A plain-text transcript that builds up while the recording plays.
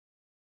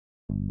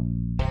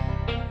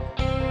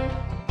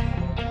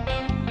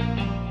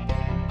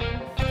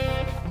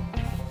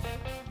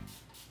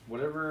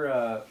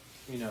Whatever,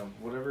 you know,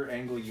 whatever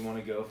angle you want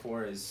to go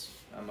for is,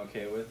 I'm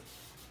okay with.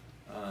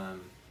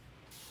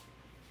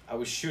 I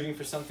was shooting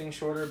for something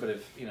shorter, but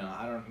if, you know,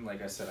 I don't,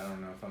 like I said, I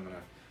don't know if I'm going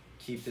to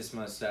keep this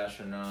mustache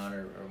or not,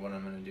 or what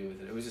I'm going to do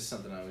with it. It was just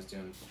something I was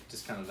doing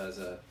just kind of as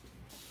a,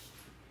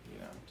 you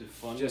know,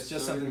 just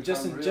something,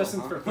 just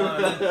for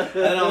fun. And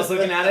then I was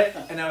looking at it,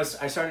 and I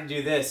started to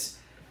do this,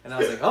 and I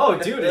was like, oh,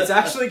 dude, it's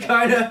actually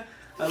kind of,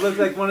 I look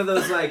like one of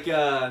those, like,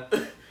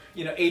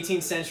 you know,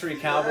 18th century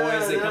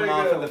cowboys that come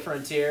off of the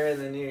frontier,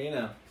 and then you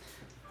know.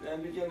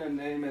 And we're gonna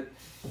name it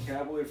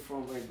Cowboy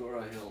from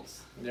Agoura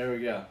Hills. There we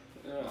go.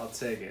 Yeah. I'll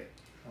take it.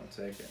 I'll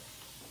take it.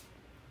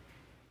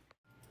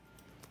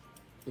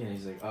 Yeah,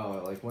 he's like,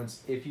 oh, like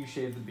if you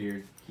shave the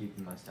beard, keep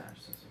the mustache.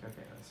 So I was like,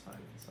 okay, that's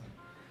fine. That's fine.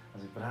 I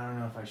was like, but I don't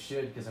know if I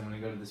should, because I'm gonna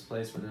go to this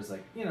place where there's,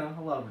 like, you know,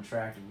 a lot of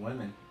attractive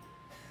women.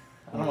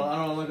 I don't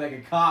want to look like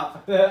a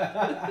cop.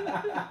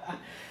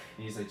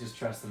 And he's like, just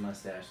trust the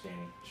mustache, Danny.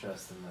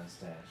 Trust the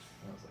mustache.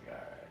 I was like,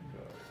 all right,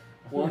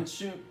 go.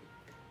 Once you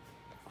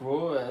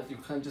grow it, you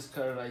can't just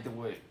cut it right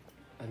away.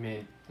 I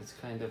mean, it's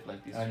kind of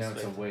like this. I know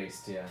it's a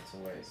waste. Yeah, it's a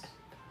waste.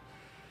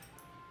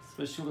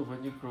 Especially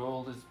when you grow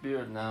all this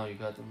beard now, you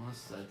got the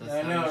mustache. That's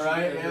I know,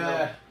 right?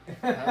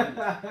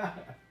 Yeah.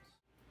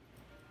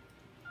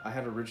 I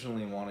had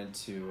originally wanted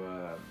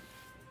to,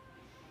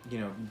 you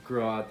know,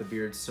 grow out the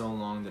beard so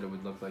long that it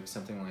would look like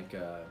something like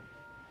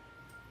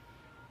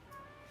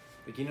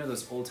you know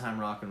those old time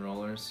rock and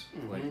rollers,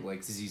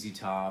 like ZZ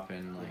Top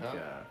and like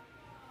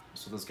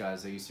so those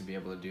guys, they used to be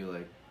able to do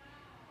like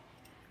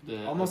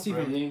almost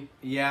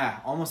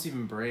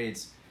even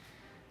braids.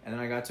 And then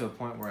I got to a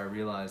point where I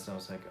realized, I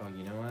was like, oh,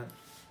 you know what?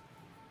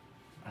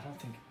 I don't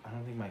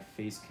think my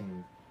face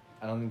can.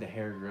 I don't think the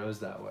hair grows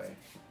that way.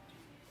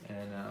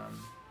 And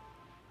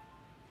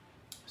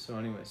so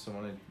anyway, so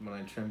when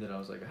I trimmed it, I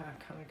was like, I'm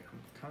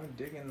kind of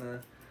digging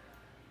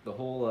the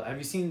whole. Have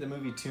you seen the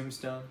movie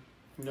Tombstone?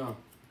 No.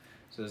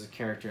 So there's a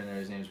character in there.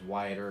 His name's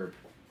Wyatt Earp.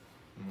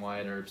 And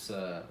Wyatt Earp's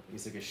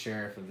he's like a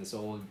sheriff of this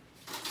old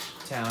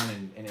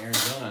town in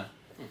Arizona.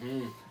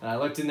 And I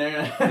looked in there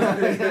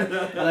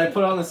and I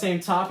put on the same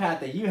top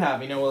hat that you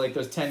have, you know, like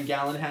those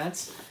 10-gallon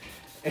hats.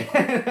 And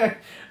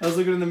I was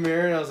looking in the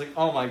mirror and I was like,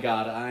 oh my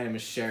God, I am a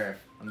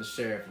sheriff. I'm the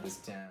sheriff of this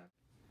town.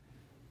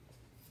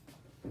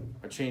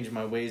 I changed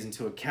my ways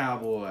into a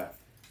cowboy.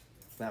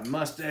 That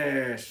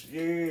mustache,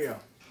 yeah.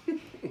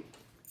 Everything,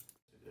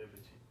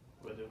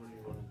 whatever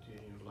you want to do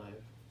in your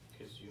life,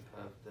 because you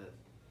have that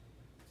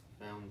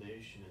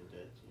foundation and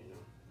that, you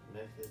know,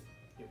 method,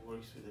 it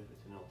works with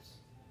everything else.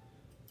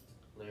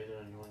 Later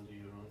on, you want to do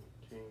your own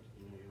thing,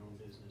 you know, your own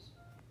business.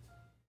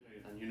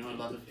 And you know a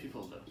lot of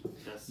people though.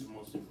 That's the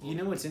most important. You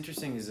know what's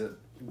interesting is that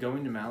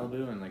going to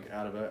Malibu and like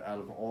out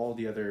of all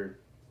the other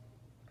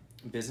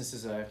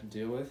businesses that I have to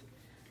deal with,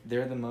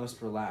 they're the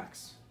most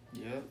relaxed.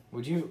 Yeah.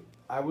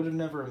 I would have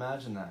never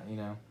imagined that, you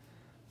know.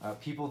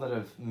 People that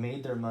have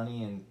made their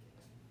money and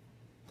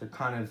they're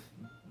kind of,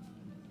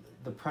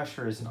 the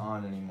pressure isn't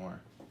on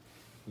anymore,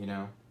 you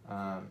know.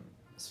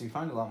 So you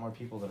find a lot more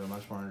people that are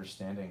much more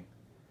understanding,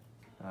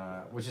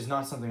 which is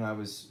not something I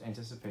was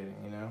anticipating,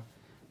 you know.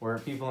 Where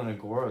people in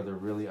Agoura, they're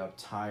really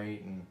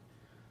uptight and,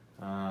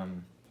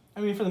 I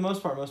mean, for the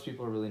most part, most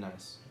people are really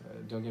nice.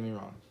 Don't get me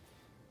wrong.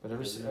 But in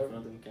front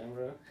of the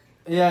camera.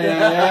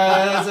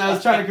 Yeah. I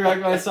was trying to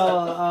correct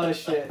myself. Oh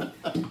shit!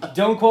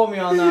 Don't quote me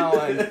on that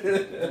one.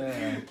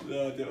 Yeah.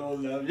 No, they all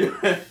love you.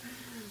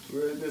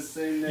 We're in the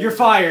same. You're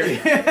fired.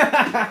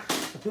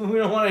 We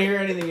don't want to hear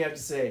anything you have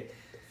to say.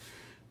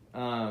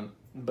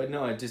 But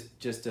no, I just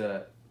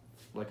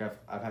like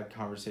I've had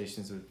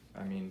conversations with.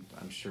 I mean,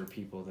 I'm sure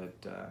people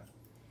that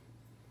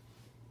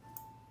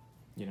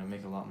you know,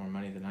 make a lot more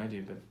money than I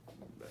do, but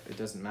it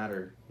doesn't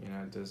matter. You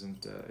know, it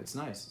doesn't. It's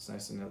nice. It's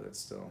nice to know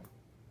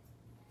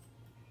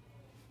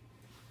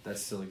that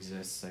still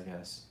exists, I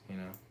guess, you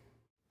know.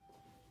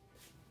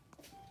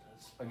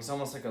 Like it's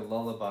almost like a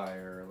lullaby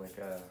or like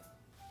a,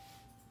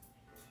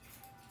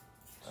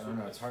 I don't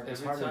know, it's hard to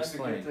explain. Every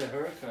time we get the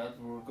haircut,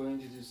 we're going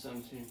to do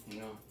something, you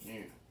know,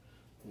 new.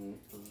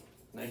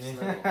 Next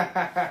level.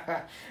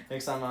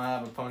 Next time I'll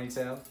have a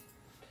ponytail.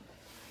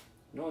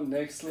 No,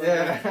 next level.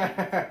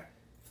 Yeah.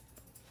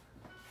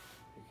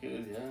 You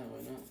could, yeah, why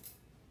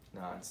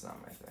not? No, it's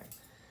not my thing.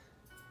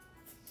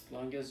 As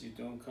long as you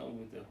don't come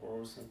with the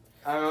horse and...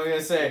 I was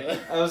gonna say,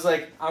 I was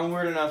like, I'm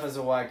weird enough as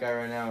a white guy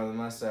right now with a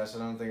mustache. I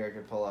don't think I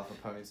could pull off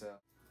a ponytail.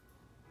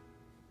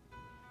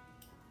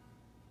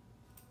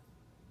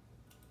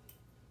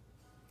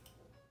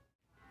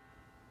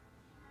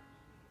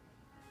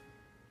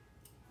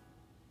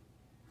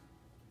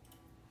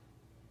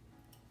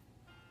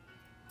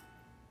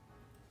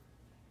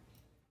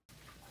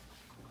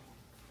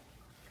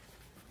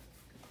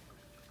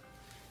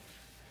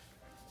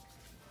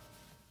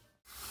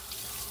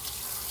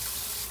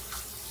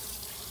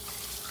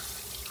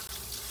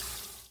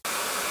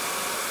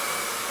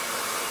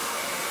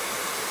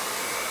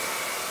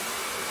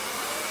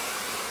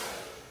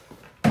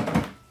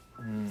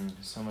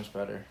 So much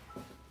better.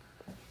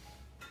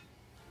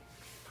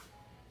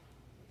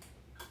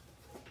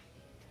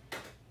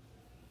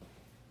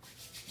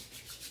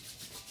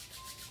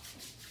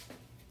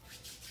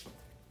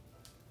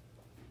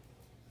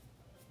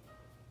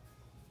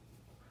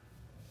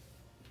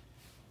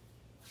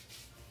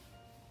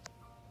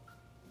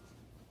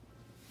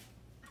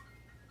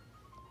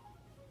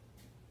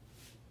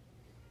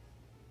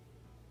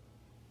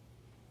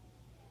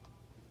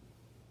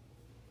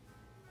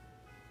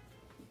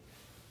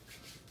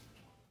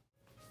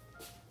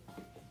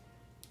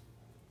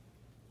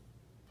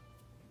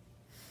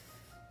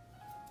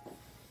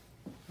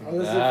 How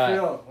does it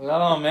feel?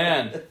 Oh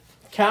man,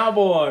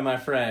 Cowboy, my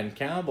friend,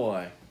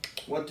 Cowboy.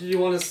 What do you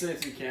want to say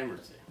to the camera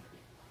today?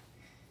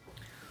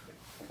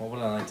 What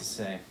would I like to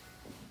say?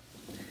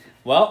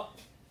 Well,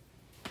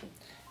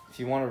 if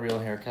you want a real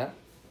haircut,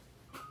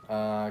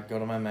 go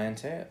to my man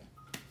Taya.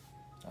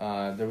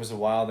 There was a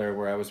while there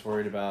where I was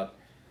worried about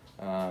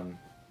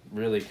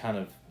really kind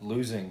of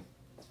losing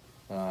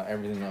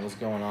everything that was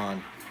going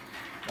on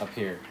up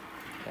here.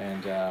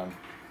 And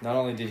not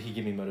only did he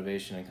give me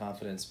motivation and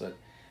confidence, but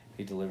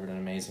he delivered an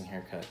amazing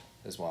haircut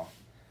as well.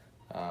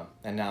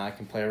 And now I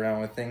can play around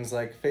with things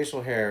like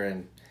facial hair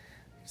and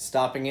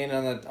stopping in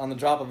on the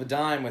drop of a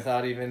dime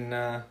without even,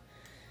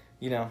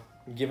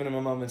 giving him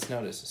a moment's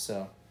notice.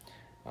 So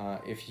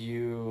if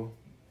you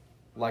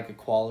like a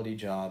quality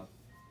job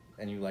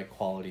and you like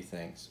quality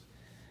things,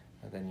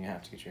 then you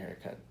have to get your hair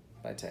cut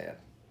by Taya.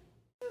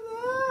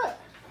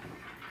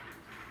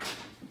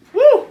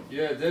 Woo!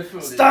 Yeah,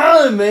 definitely.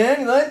 Styling, man,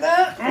 you like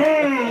that?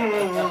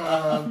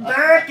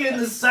 Back in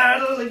the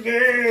saddle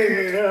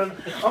again.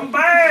 I'm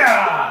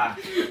back.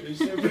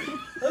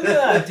 Look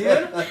at that,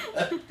 dude.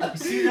 You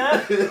see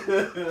that?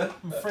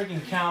 I'm a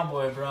freaking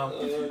cowboy,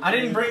 bro. I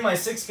didn't bring my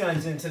 6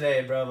 guns in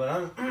today, bro, but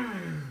I'm...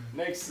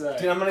 Next time.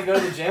 Dude, I'm gonna go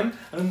to the gym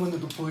and I'm going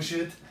to push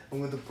it. I'm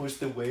going to push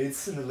the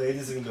weights and the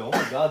ladies are gonna go, oh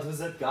my god, who's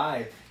that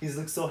guy? He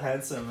looks so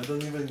handsome, I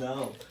don't even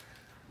know.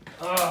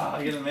 Oh,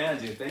 you're the man,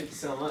 dude. Thank you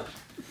so much.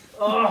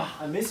 Oh,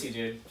 I miss you,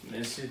 dude.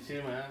 Miss you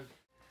too, man.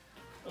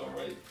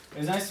 Alright. It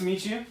was nice to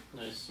meet you.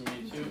 Nice to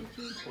meet you.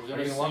 Are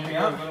you gonna walk me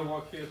out? I'm gonna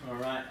walk you.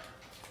 Alright.